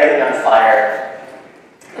setting everything on fire.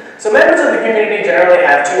 So members of the community generally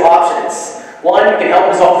have two options. One, you can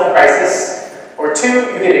help resolve the crisis, or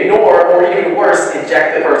two, you can ignore, or even worse,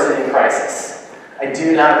 eject the person in crisis. I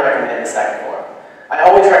do not recommend the second form. I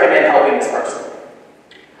always recommend helping this person.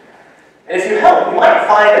 And if you help, you might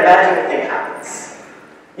find a magical thing happens.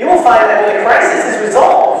 You will find that when the crisis is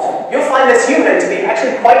resolved, you'll find this human to be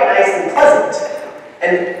actually quite nice and pleasant.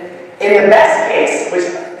 And in the best case,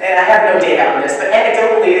 and I have no data on this, but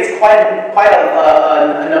anecdotally, it's quite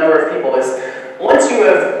a number of people, is once you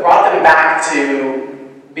have brought them back to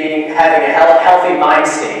having a healthy mind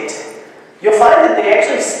state, you'll find that they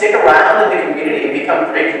actually stick around in the community and become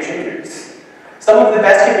great contributors. Some of the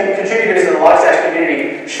best contributors in the Logstash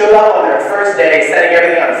community showed up on their first day, setting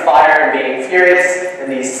everything on fire and being furious,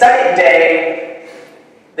 and the second day,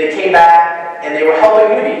 they came back and they were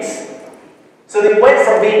helping newbies. So they went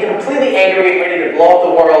from being completely angry and ready to blow up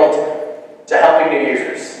the world to helping new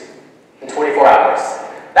users in 24 hours.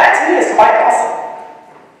 That to me is quite awesome.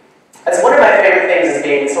 That's one of my favorite things as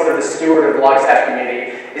being sort of the steward of the Logstash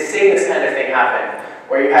community, is seeing this kind of thing happen,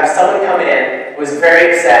 where you have someone come in who is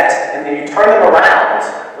very upset, and then you turn them around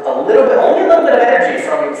with only a little bit of energy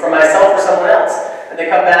from myself or someone else, they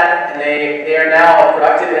come back and they are now a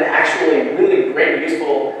productive and actually really great,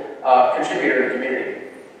 useful contributor to the community.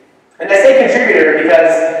 And I say contributor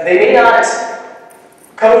because they may not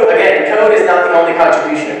code, again, code is not the only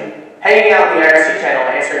contribution. Hanging out in the IRC channel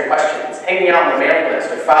and answering questions, hanging out on the mailing list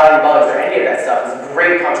or filing bugs or any of that stuff is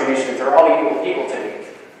great contributions. They're all equal to me.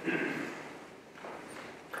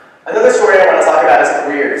 Another story I want to talk about is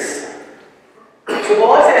careers. So the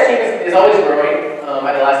Logstash team is always growing.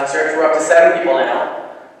 At Elasticsearch, we're up to 7 people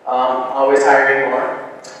now. Always hiring more.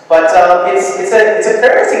 But it's a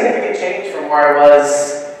fairly significant change from where I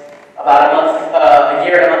was about a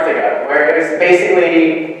year and a month ago, where it was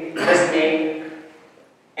basically just me.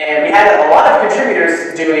 And we had a lot of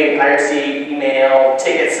contributors doing IRC, email,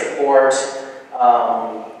 ticket support,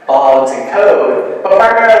 bugs, and code. But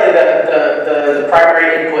primarily the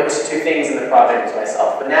primary input to things in the project was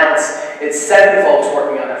myself. But now it's 7 folks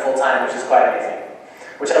working on it full time, which is quite amazing.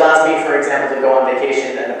 Which allows me, for example, to go on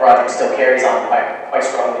vacation and the project still carries on quite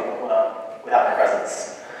strongly without my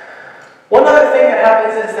presence. One other thing that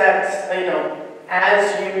happens is that, you know,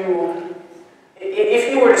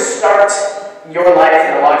 if you were to start your life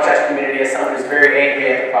in the Logstash community as someone who's very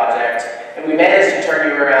angry at the project, and we manage to turn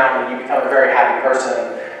you around and you become a very happy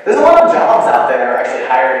person, there's a lot of jobs out there that are actually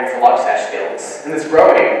hiring for Logstash skills, and it's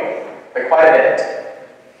growing by quite a bit.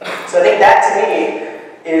 So I think that, to me,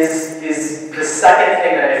 is the second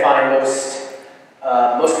thing that I find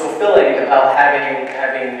most fulfilling about having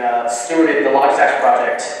stewarded the Logstash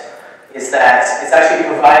project, is that it's actually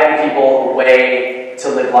providing people a way to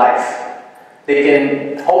live life. They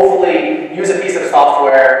can hopefully use a piece of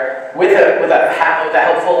software with a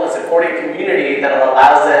helpful and supporting community that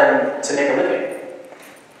allows them to make a living.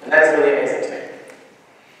 And that's really amazing to me.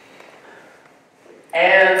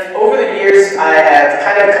 And over the years, I have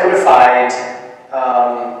kind of codified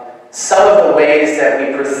some of the ways that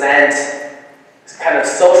we present kind of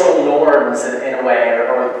social norms in a way,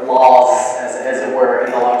 or laws, as it were,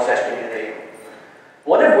 in the Logstash community.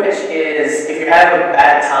 One of which is, if you have a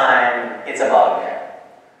bad time, it's a bug.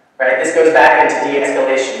 Right? This goes back into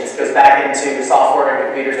de-escalation. This goes back into software and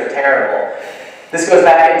computers are terrible. This goes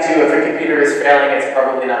back into, if a computer is failing, it's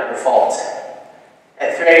probably not your fault.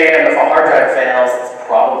 At 3 a.m., if a hard drive fails, it's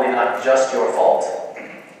probably not just your fault.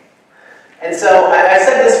 And so I've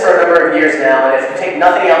said this for a number of years now, and if you take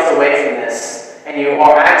nothing else away from this, and you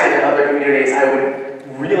are active in other communities, I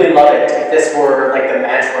would really love it if this were like the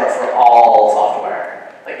mantra for all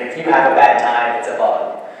software. Like, if you have a bad time, it's a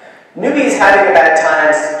bug. Newbies having a bad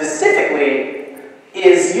time specifically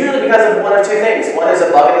is usually because of one of 2 things. One is a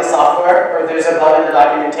bug in the software, or there's a bug in the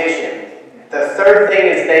documentation. The third thing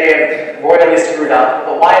is they have royally screwed up.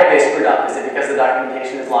 But why have they screwed up? Is it because the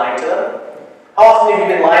documentation is lying to them? How often have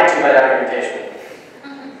you been lied to by documentation?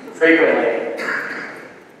 Frequently.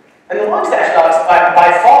 And the Logstash docs,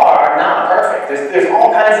 by far, are not perfect. There's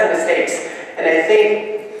all kinds of mistakes. And I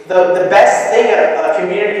think the best thing a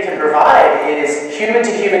community can provide is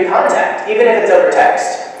human-to-human contact, even if it's over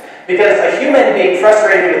text. Because a human being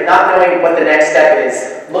frustrated with not knowing what the next step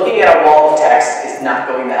is, looking at a wall of text is not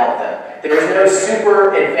going to help them. There is no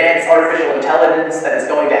super advanced artificial intelligence that is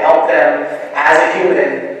going to help them, as a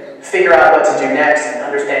human, figure out what to do next and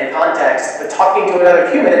understand context. But talking to another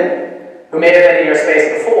human who may have been in your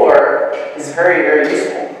space before is very, very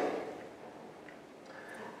useful.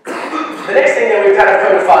 The next thing that we've kind of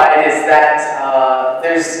codified is that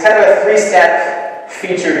there's kind of a 3-step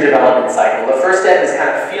feature development cycle. The first step is kind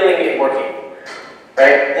of feeling it working,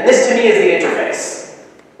 right? And this to me is the interface.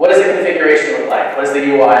 What does the configuration look like? What does the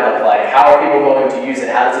UI look like? How are people going to use it?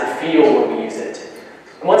 How does it feel when we use it?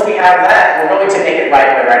 And once we have that, we're going to make it right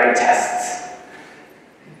by writing tests.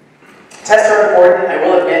 Tests are important. I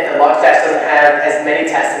will admit that Logstash doesn't have as many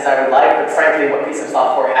tests as I would like, but frankly, what piece of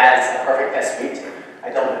software has a perfect test suite? I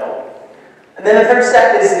don't know. And then the third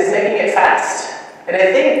step is making it fast. And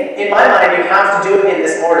I think, in my mind, you have to do it in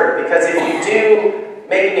this order, because if you do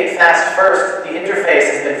making it fast first, the interface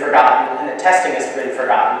has been forgotten, and the testing has been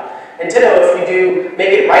forgotten. And ditto, if you do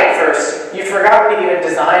make it right first, you've forgotten to even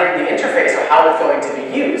design the interface or how it's going to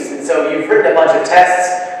be used. And so you've written a bunch of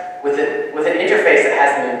tests with an interface that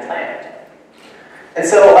hasn't been planned. And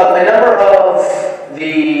so a number of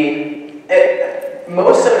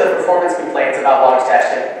most of the performance complaints about Logstash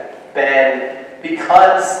have been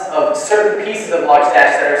because of certain pieces of Logstash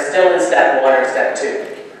that are still in step 1 or step 2.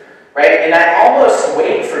 Right? And I almost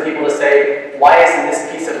wait for people to say, why isn't this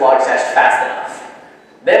piece of Logstash fast enough?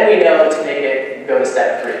 Then we know to make it go to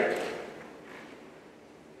step 3.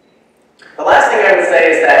 The last thing I would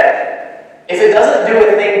say is that if it doesn't do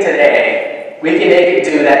a thing today, we can make it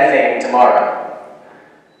do that thing tomorrow.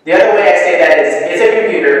 The other way I say that is, it's a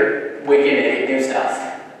computer, we can make it do stuff.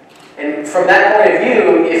 And from that point of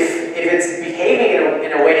view, if it's behaving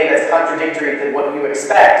in a way that's contradictory to what you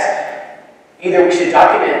expect, either we should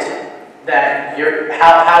document that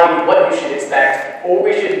what you should expect, or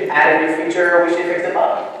we should add a new feature, or we should fix the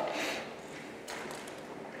bug.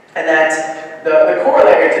 And that the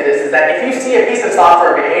corollary to this is that if you see a piece of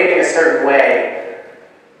software behaving a certain way,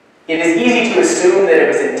 it is easy to assume that it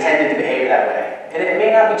was intended to behave that way. And it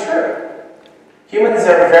may not be true. Humans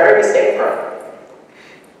are very mistake-prone.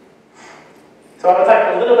 So I want to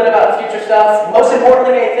talk a little bit about future stuff. Most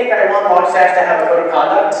importantly, I think I want Logstash to have a code of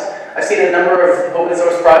conduct. I've seen a number of open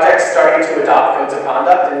source projects starting to adopt codes of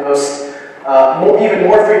conduct, and even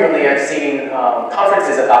more frequently, I've seen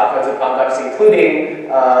conferences adopt codes of conduct, including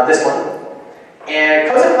this one. And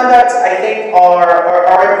codes of conduct, I think,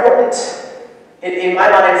 are important in my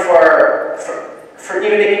mind for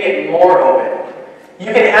even making it more open. You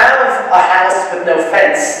can have a house with no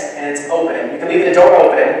fence and it's open. You can leave the door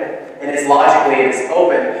open and it's logically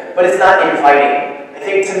open, but it's not inviting. I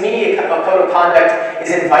think to me, a code of conduct is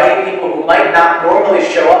inviting people who might not normally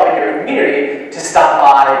show up in your community to stop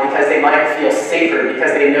by because they might feel safer,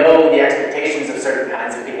 because they know the expectations of certain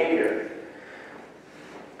kinds of behavior.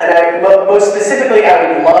 And most specifically,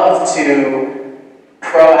 I would love to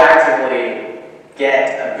proactively get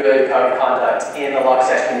a good code of conduct in the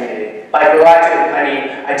Logstash community. By proactive, I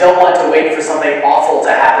mean, I don't want to wait for something awful to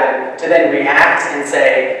happen to then react and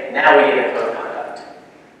say, now we need a code of conduct.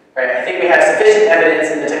 Right? I think we have sufficient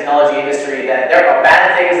evidence in the technology industry that there are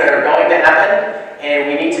bad things that are going to happen, and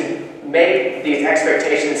we need to make these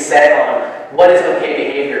expectations set on what is okay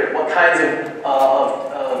behavior, what kinds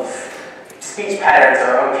of speech patterns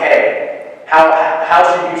are okay, how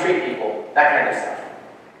should you treat people, that kind of stuff.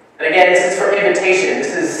 And again, this is for invitation.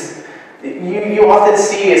 This is, you often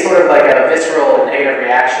see a sort of like a visceral and negative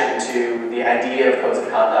reaction to the idea of codes of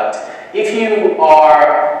conduct. If you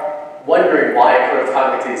are wondering why a code of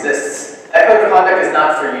conduct exists, that code of conduct is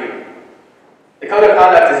not for you. The code of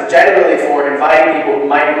conduct is generally for inviting people who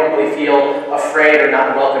might normally feel afraid or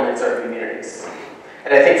not welcome in certain communities.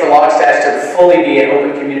 And I think for Logstash to fully be an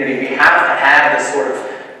open community, we have to have this sort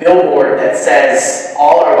of billboard that says,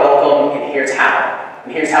 all are welcome and here's how.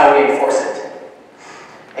 And here's how we enforce it.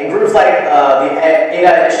 And groups like the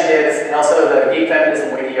ADA Initiative and also the Geek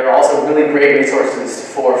Feminism Wiki are also really great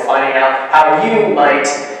resources for finding out how you might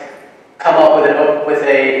come up with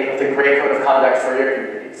a great code of conduct for your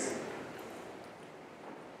communities.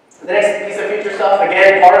 The next piece of future stuff,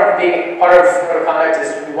 again, part of code of conduct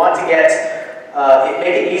is we want to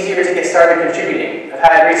make it easier to get started contributing. I've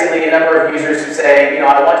had recently a number of users who say,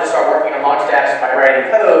 I want to start working on Logstash by writing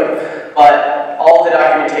code, but all the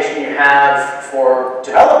documentation you have for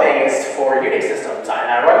developing is for Unix systems.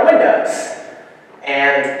 I run Windows.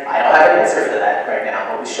 And I don't have an answer for that right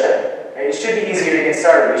now, but we should. It should be easier to get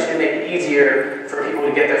started. We should make it easier for people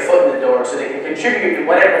to get their foot in the door so they can contribute in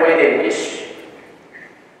whatever way they wish.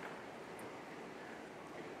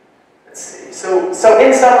 Let's see. So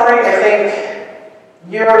in summary, I think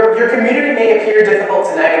your community may appear difficult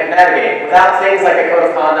to navigate without things like a code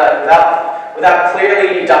of conduct, without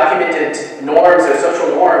clearly documented norms or social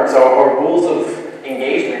norms or rules of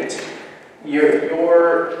engagement.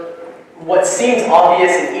 What seems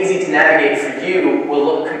obvious and easy to navigate for you will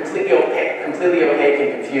look completely opaque and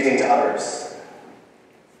confusing to others.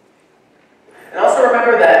 And also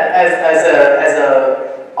remember that as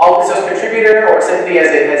a open source contributor or simply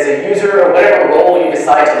as a user or whatever role you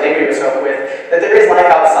decide to label yourself with, that there is life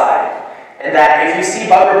outside. And that if you see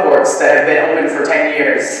bug reports that have been open for 10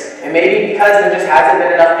 years, and maybe because there just hasn't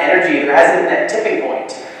been enough energy, there hasn't been that tipping point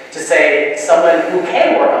to say someone who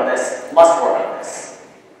can work on this must work on this.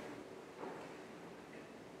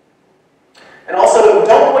 And also,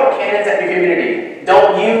 don't point cannons at your community.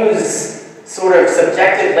 Don't use sort of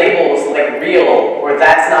subjective labels like real, or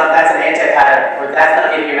that's an anti-pattern, or that's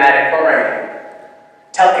not idiomatic programming.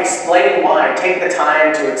 Explain why. Take the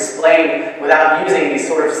time to explain without using these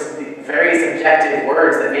sort of very subjective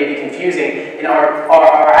words that may be confusing and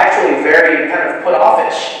are actually very kind of put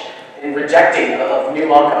offish in rejecting of new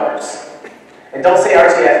lawcomers. And don't say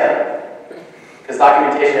RTFM, because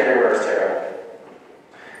documentation everywhere is terrible.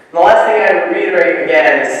 And the last thing I would reiterate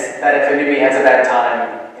again is that if a newbie has a bad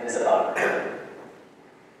time, it is a bug.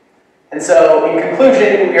 And so, in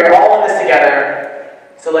conclusion, we are all in this together,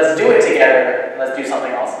 so let's do it together, and let's do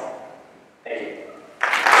something awesome. Thank you.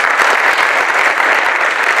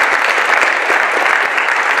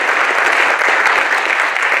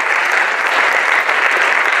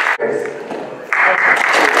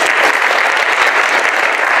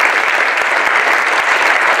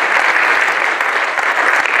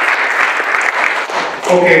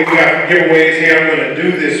 Okay, we got giveaways here. I'm going to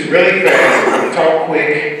do this really fast. I'm going to talk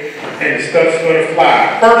quick, and the stuff's going to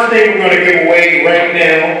fly. First thing we're going to give away right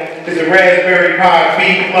now is a Raspberry Pi B+.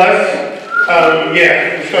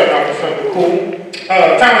 Yeah, we're starting off with something cool.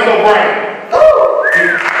 Thomas O'Brien.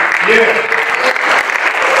 Yeah.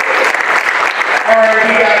 All right,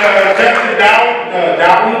 we got Justin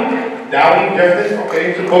Dowling, Justin. Okay,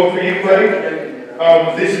 it's a vote for you, buddy.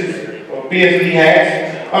 This is BSB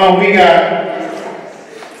hats. We got.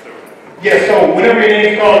 Yeah, so whenever your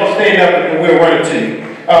name's called, just stand up and we'll run it to you.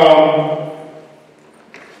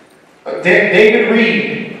 David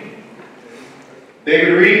Reed.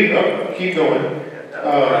 David Reed, oh, keep going.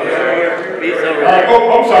 All right,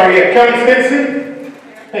 oh, I'm sorry, yeah, Kelly Stinson.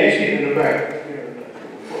 Hey, she's in the back.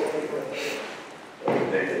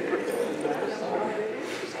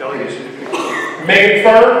 Megan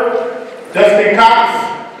Furr, Dustin Cox.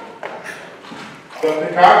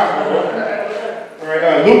 All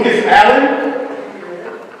right, Lucas Allen,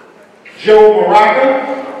 Joe Maraca,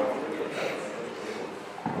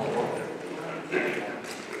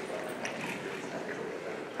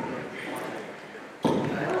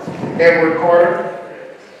 Edward Carter.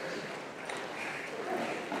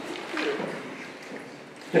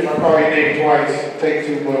 If I call your name twice, take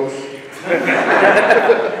 2 books.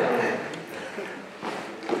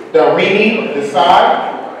 Darini Desai.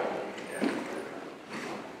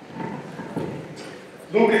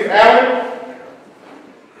 Lucas Allen,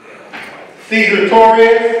 Cesar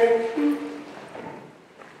Torres,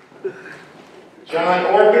 John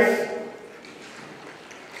Orcus,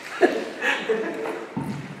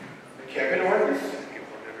 Kevin Orcus,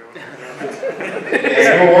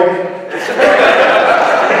 Daniel Orcus,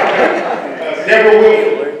 Deborah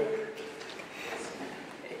Wilson,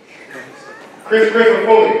 Christopher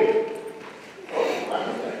Foley.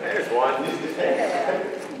 There's one.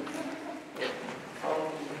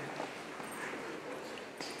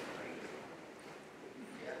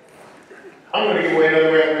 I'm going to give away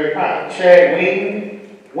another Raspberry Pi. Chad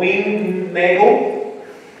Wingnagel.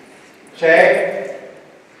 Chad.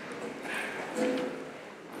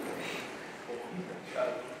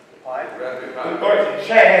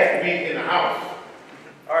 Chad has to be in the house.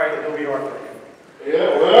 All right, it'll be Arthur. Yeah,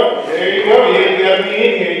 well, there you go. You got to be in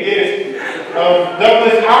here to get it.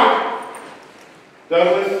 Douglas Hock.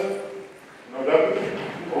 Douglas. No Douglas.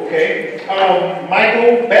 Okay.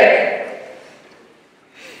 Michael Beck.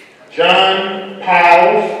 John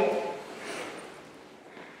Powles,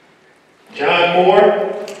 John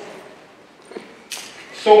Moore,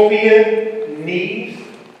 Sophia Neves,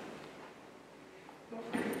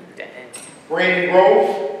 Brandon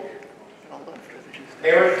Groves,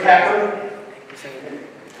 Eric Tapper,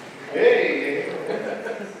 hey,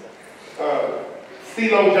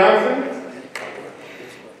 CeeLo Johnson,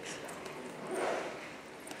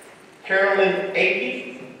 Carolyn Akey,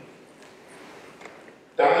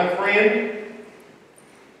 Don Friend,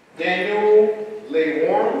 Daniel Lee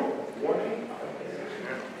Warren,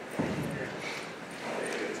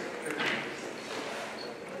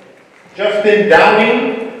 Justin Downing,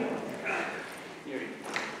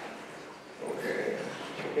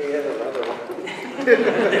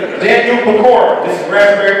 Daniel Pecora. This is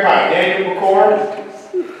Raspberry Pi. Daniel Pecora.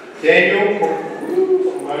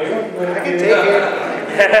 Somebody else. I can take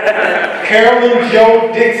it. Carolyn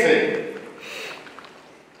Joe Dixon.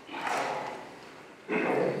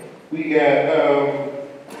 We got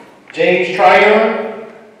James Tryon,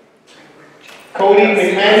 Cody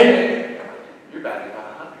McMahon. You're batting about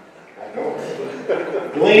 100. I know.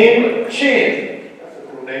 Glenn Chin. That's a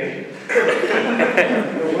cool name.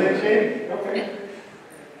 Glenn Chin. Okay.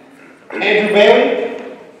 Andrew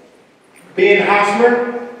Bailey, Ben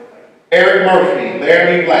Hosmer, Eric Murphy,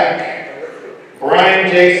 Larry Black, Brian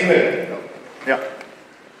J. Smith. Yeah.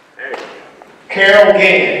 Carol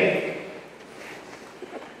Gann.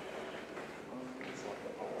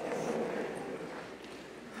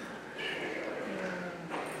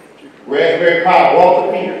 Raspberry Pi,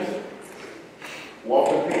 Walter Peters.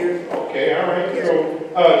 Okay, all right. So,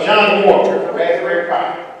 John Moore, Raspberry Pi.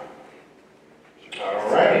 All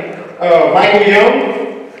righty. Michael Young,